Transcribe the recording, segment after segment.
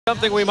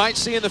Something we might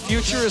see in the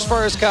future as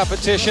far as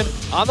competition.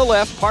 On the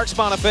left, Parks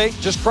Bonifay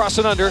just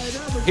crossing under.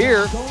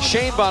 Here,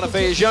 Shane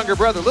Bonifay, his younger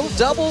brother. Little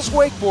doubles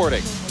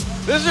wakeboarding.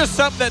 This is just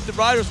something that the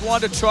riders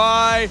want to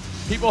try.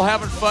 People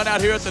having fun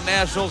out here at the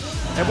Nationals.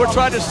 And we're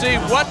trying to see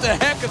what the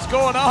heck is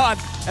going on.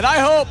 And I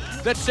hope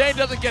that Shane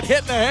doesn't get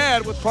hit in the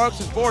head with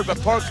Parks' board,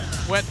 but Parks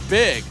went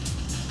big.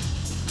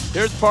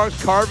 Here's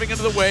Parks carving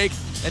into the wake,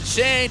 and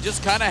Shane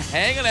just kind of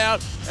hanging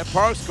out, and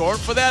Parks going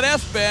for that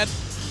S-bend.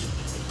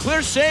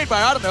 Clears Shane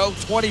by, I don't know,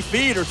 20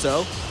 feet or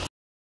so.